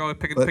 exactly. You're always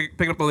picking But-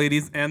 picking up the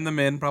ladies and the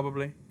men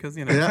probably because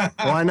Yeah,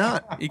 why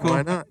not? equal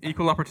Why not?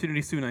 equal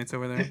opportunity Sue nights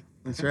over there.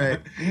 That's right.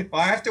 Well,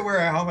 I have to wear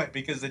a helmet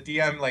because the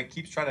DM like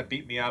keeps trying to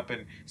beat me up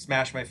and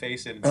smash my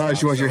face in. and Oh, stuff.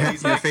 she wants your So head,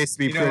 he's your like, face to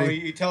be you know, pretty.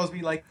 he tells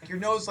me like your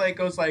nose like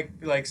goes like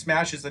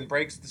smashes and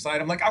breaks the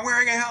side. I'm like, I'm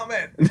wearing a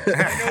helmet. My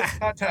nose is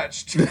not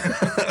touched.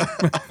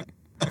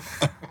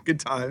 Good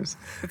times.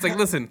 It's like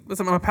listen,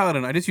 I'm a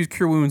paladin. I just use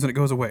cure wounds and it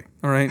goes away.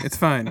 All right, it's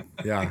fine.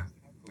 yeah.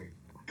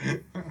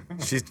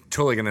 She's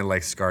totally gonna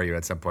like scar you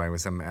at some point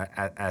with some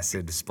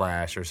acid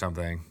splash or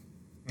something.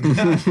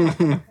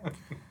 I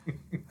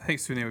think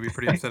Sune would be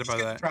pretty upset about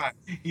that. Try.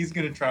 He's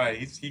gonna try.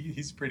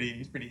 He's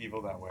pretty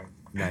evil that way.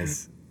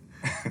 Nice.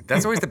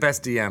 That's always the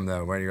best DM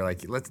though, where you're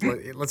like,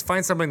 let's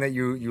find something that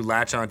you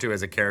latch onto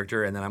as a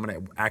character, and then I'm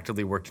gonna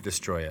actively work to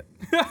destroy it.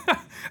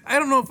 I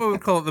don't know if I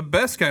would call it the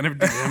best kind of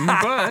DM,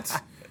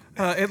 but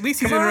at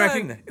least he's Come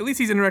interacting. on. At least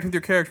he's interacting with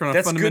your character on a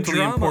That's good fundamentally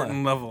drama.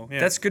 important level. Yeah.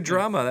 That's good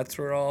drama. That's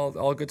where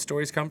all good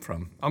stories come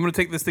from. I'm gonna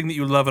take this thing that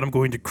you love and I'm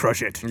going to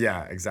crush it.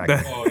 Yeah, exactly.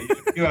 Oh,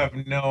 you have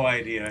no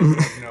idea. You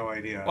have no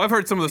idea. Well, I've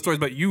heard some of the stories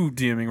about you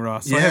DMing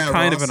Ross, so I Yeah, have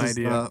kind Ross of an is,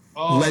 idea.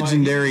 Oh,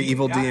 legendary he-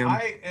 evil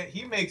DM.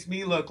 He makes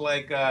me look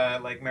like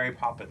Mary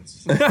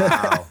Poppins.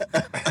 Wow.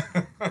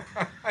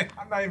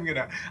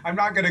 I'm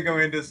not gonna go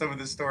into some of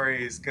the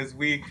stories because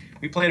we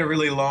played a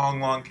really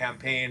long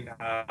campaign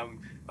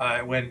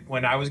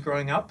when I was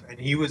growing up, and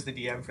he was the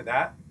DM for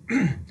that.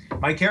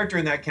 My character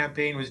in that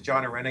campaign was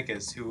John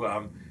Arenicus, who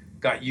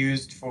got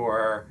used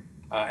for.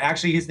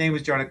 Actually, his name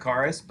was John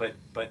Akaris, but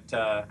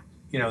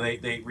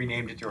they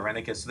renamed it to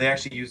Arenicus. So they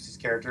actually used his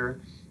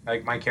character,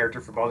 like my character,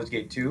 for Baldur's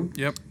Gate 2.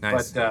 Yep.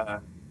 Nice.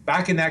 But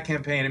back in that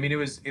campaign, I mean, it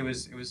was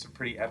some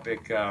pretty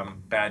epic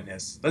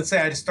badness. Let's say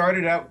I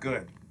started out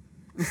good.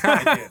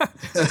 I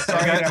did.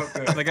 Started out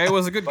good. The guy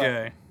was a good But-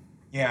 guy.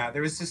 Yeah,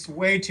 there was just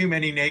way too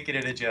many naked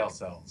in a jail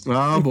cells.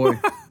 Oh boy.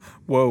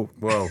 Whoa.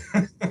 Whoa.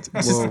 It's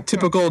just a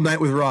typical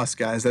night with Ross,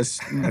 guys. That's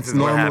what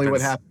normally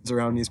what happens. happens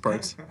around these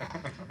parts.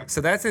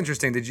 So that's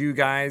interesting. Did you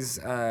guys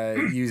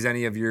use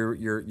any of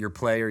your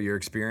play or your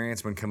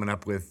experience when coming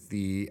up with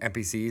the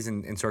NPCs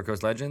in Sword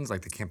Coast Legends,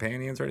 like the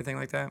companions or anything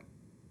like that?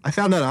 I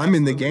found out I'm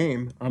in the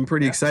game. I'm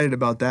pretty excited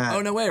about that.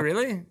 Oh no way!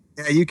 Really?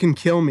 Yeah, you can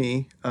kill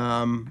me.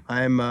 I'm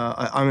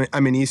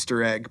an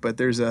Easter egg, but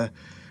there's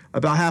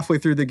about halfway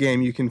through the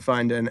game you can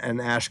find an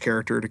Ash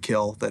character to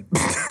kill that.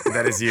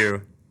 That is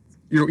you.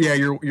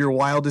 Your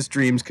wildest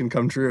dreams can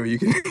come true. You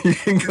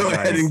can go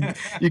ahead and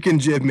you can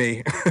jib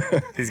me.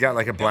 He's got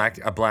like a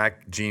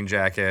black jean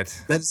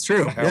jacket, That's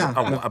true. Yeah.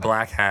 a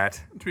black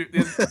hat.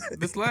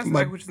 This last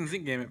My- Acquisitions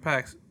Inc. game at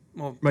PAX,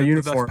 well, My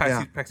uniform, PAX,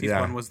 yeah. PAX East Yeah.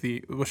 one was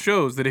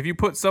shows that if you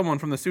put someone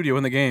from the studio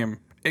in the game,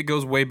 it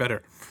goes way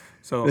better.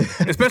 So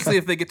especially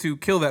if they get to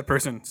kill that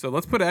person. So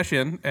let's put Ash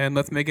in and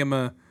let's make him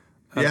an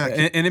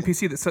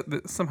NPC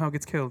that somehow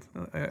gets killed.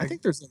 I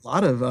think there's a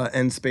lot of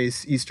end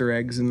space Easter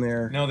eggs in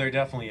there. No, there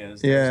definitely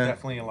is. Yeah. There's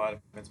definitely a lot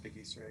of big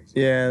Easter eggs.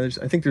 Yeah,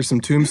 I think there's some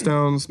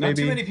tombstones. Not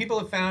Maybe. too many people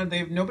have found.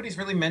 Nobody's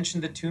really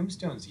mentioned the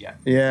tombstones yet.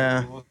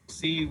 Yeah. We'll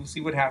see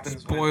what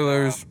happens.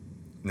 Spoilers.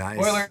 Nice.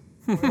 Spoiler.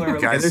 Spoiler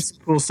Guys, Yeah, alert. there's some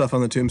cool stuff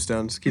on the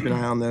tombstones. Keep an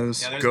eye on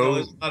those. Yeah, there's Go-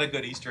 a lot of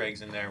good Easter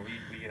eggs in there. We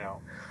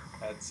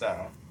that's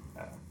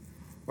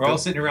we're all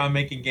sitting around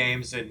making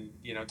games and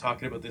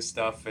talking about this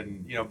stuff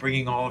and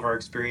bringing all of our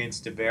experience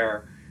to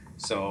bear.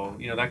 So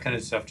that kind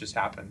of stuff just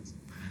happens.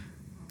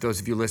 those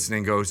of you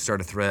listening, go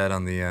start a thread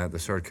on the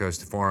Sword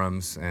Coast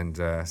forums and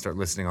start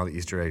listing all the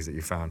Easter eggs that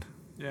you found,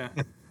 Yeah.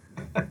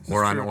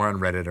 or on true.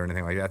 Reddit or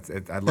anything like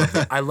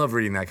that. I love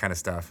reading that kind of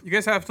stuff. You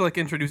guys have to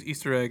introduce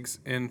Easter eggs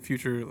in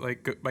future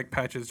like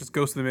patches. Just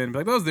ghost them in and be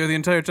like, "I was there the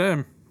entire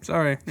time."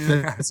 Sorry.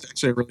 Yeah. That's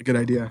actually a really good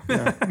idea.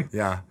 Yeah.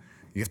 Yeah,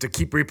 you have to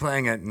keep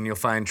replaying it, and you'll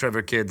find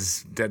Trevor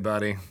Kidd's dead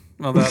body.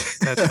 Well, that's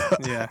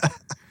yeah.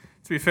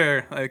 To be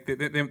fair, like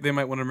they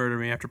might want to murder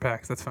me after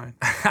PAX. That's fine.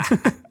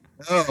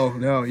 Oh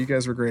no, you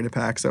guys were great at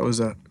PAX. That was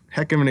a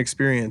heck of an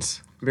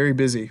experience. Very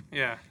busy.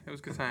 Yeah, it was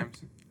good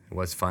times. It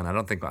was fun. I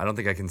don't think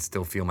I can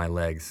still feel my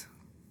legs.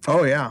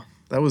 Oh yeah,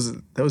 that was a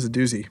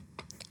doozy.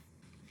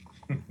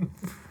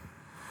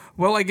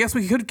 Well, I guess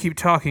we could keep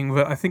talking,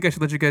 but I think I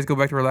should let you guys go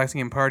back to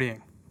relaxing and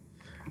partying.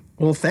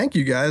 Well, thank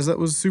you guys. That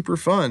was super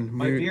fun.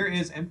 My beer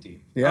is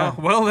empty. Yeah.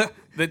 Oh, well,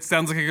 that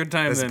sounds like a good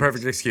time That's then. a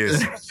perfect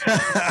excuse.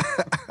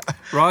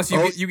 Ross,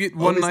 Always- you get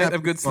one always night happy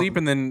of good fun. sleep,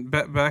 and then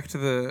back to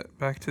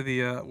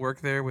the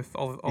work there with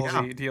all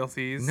Yeah. the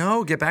DLCs.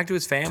 No, get back to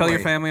his family. Tell your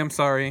family I'm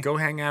sorry. Go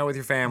hang out with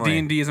your family.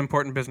 D&D is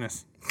important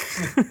business.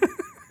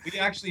 We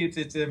actually,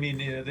 it's I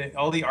mean,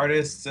 all the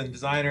artists and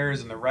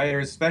designers and the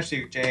writers,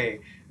 especially Jay.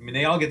 I mean,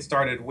 they all get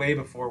started way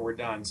before we're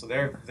done. So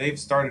they've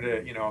started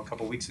it, a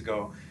couple weeks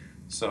ago,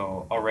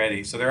 so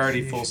already. So they're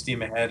already full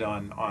steam ahead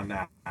on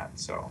that.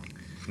 So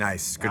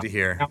Nice. Good to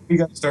hear. now we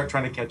got to start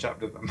trying to catch up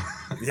to them.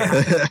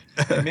 Yeah.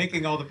 And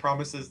making all the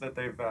promises that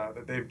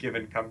they've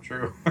given come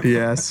true.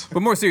 Yes.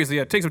 But more seriously,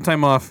 yeah, take some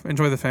time off,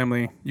 enjoy the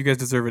family. You guys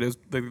deserve it.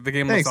 The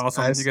game looks Thanks,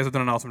 awesome. guys. You guys have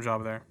done an awesome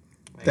job there.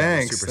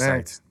 Thanks. Super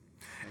thanks. psyched.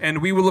 And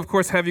we will, of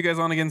course, have you guys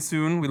on again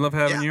soon. We love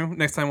having Yeah. you.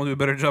 Next time, we'll do a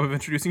better job of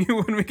introducing you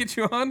when we get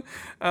you on.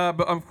 But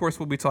of course,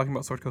 we'll be talking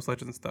about Sword Coast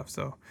Legends and stuff.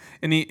 So,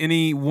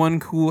 any one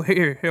cool?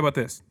 Hey, how about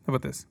this? How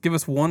about this? Give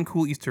us one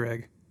cool Easter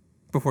egg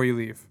before you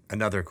leave.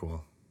 Another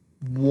cool.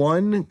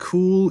 One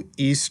cool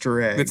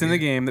Easter egg. That's in the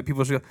game that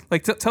people should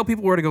like. Tell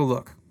people where to go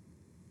look.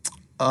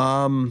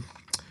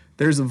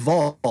 There's a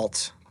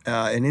vault,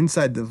 and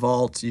inside the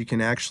vault, you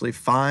can actually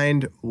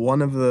find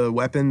one of the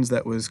weapons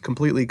that was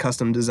completely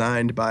custom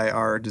designed by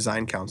our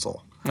design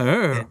council.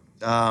 Oh,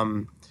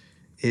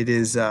 It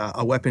is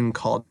a weapon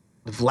called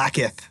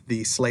Vlakith,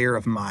 the Slayer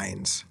of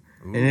Minds,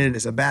 and it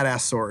is a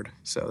badass sword.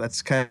 So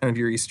that's kind of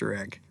your Easter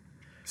egg.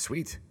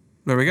 Sweet.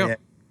 there we go. Yeah.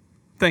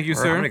 Thank you, I'm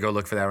sir. gonna go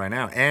look for that right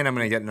now, and I'm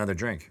gonna get another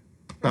drink.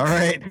 All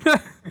right.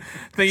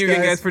 Thank you again,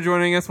 guys. guys, for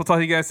joining us. We'll talk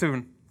to you guys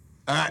soon.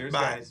 All right. Cheers,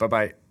 Bye. guys. Bye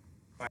bye.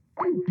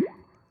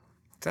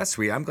 That's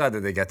sweet. I'm glad that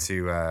they get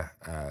to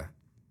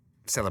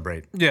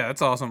celebrate. Yeah,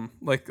 it's awesome.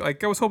 Like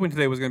I was hoping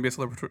today was going to be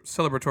a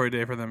celebratory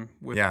day for them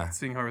with Yeah.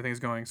 seeing how everything's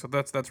going. So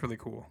that's really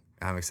cool.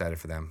 I'm excited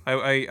for them. I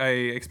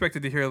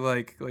expected to hear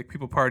like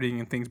people partying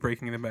and things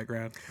breaking in the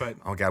background, but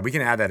Oh god, we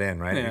can add that in,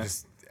 right? Yeah. We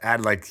just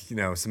add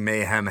some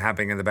mayhem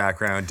happening in the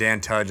background.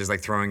 Dan Tudge is like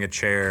throwing a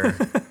chair.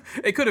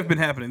 it could have been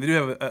happening. They do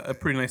have a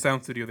pretty nice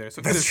sound studio there, so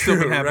it could have That's still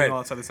been true, happening right.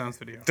 outside the sound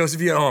studio. Those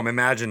of you at home,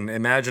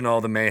 imagine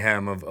all the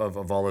mayhem of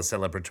all the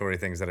celebratory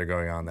things that are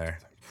going on there.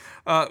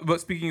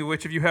 But speaking of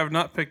which, if you have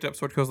not picked up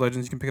Sword Coast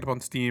Legends, you can pick it up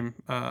on Steam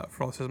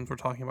for all the systems we're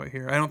talking about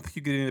here. I don't think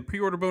you get any of the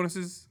pre-order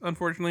bonuses,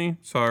 unfortunately.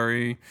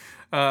 Sorry.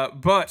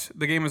 But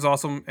the game is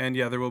awesome, and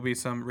yeah, there will be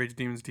some Rage of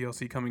Demons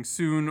DLC coming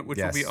soon, which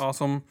will be Yes.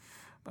 awesome.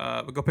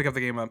 But go pick up the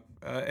game up,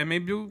 and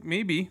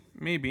maybe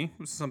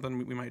this is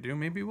something we might do.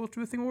 Maybe we'll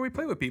do a thing where we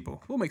play with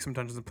people. We'll make some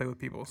dungeons and play with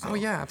people. So. Oh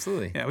yeah,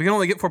 absolutely. Yeah, we can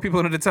only get 4 people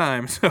in at a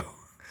time, so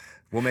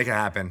We'll make it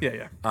happen.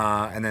 yeah.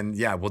 And then,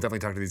 we'll definitely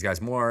talk to these guys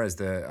more as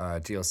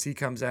the DLC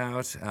comes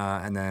out.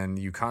 And then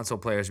you console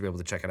players will be able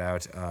to check it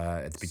out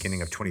at the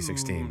beginning of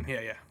 2016.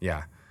 Yeah.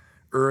 Yeah.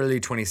 Early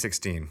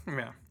 2016,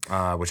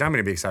 Yeah. which I'm going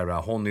to be excited about.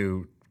 A whole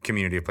new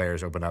community of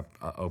players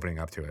opening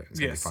up to it. It's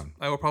going to Yes. be fun.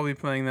 I will probably be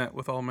playing that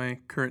with all my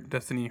current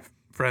Destiny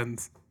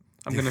friends.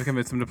 I'm going to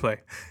convince them to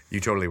play.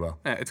 You totally will.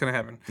 Yeah, it's going to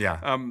happen.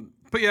 Yeah.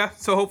 But yeah,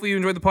 so hopefully you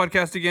enjoyed the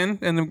podcast again.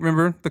 And then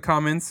remember the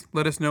comments.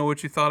 Let us know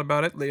what you thought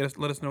about it. Let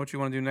us know what you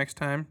want to do next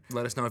time.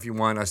 Let us know if you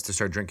want us to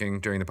start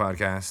drinking during the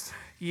podcast.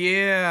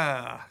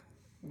 Yeah.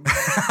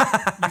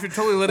 You should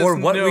totally let us know.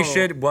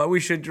 Or what we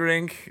should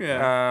drink.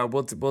 Yeah.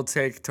 We'll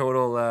take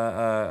total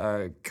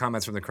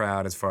comments from the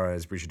crowd as far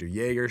as we should do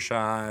Jaeger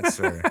shots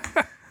or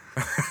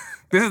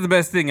This is the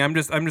best thing. I'm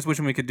just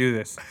wishing we could do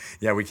this.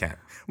 yeah, we can't.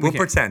 We'll can't.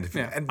 pretend.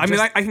 Yeah. And I mean,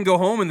 just I can go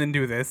home and then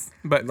do this,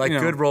 but like you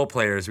know. good role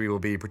players, we will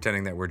be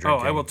pretending that we're Oh,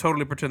 drinking. I will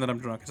totally pretend that I'm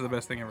drunk. It's the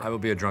best thing ever. I will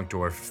be a drunk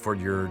dwarf for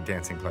your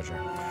dancing pleasure.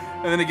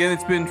 And then again,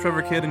 it's been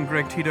Trevor Kidd and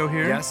Greg Tito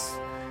here. Yes.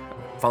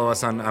 Follow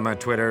us I'm on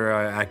Twitter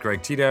at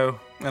Greg Tito.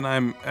 And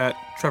I'm at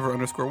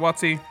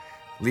Trevor_Watsy.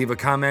 Leave a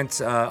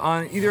comment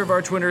on either of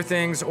our Twitter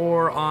things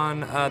or on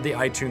the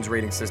iTunes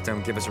rating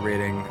system. Give us a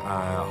rating.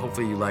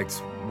 Hopefully you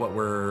liked what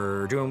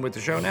we're doing with the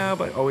show now,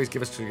 but always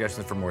give us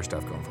suggestions for more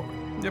stuff going forward.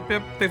 Yep.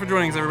 Thanks for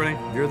joining us, everybody.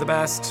 You're the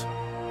best.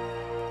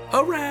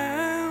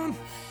 Around.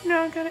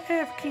 Not gonna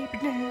ever keep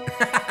it down.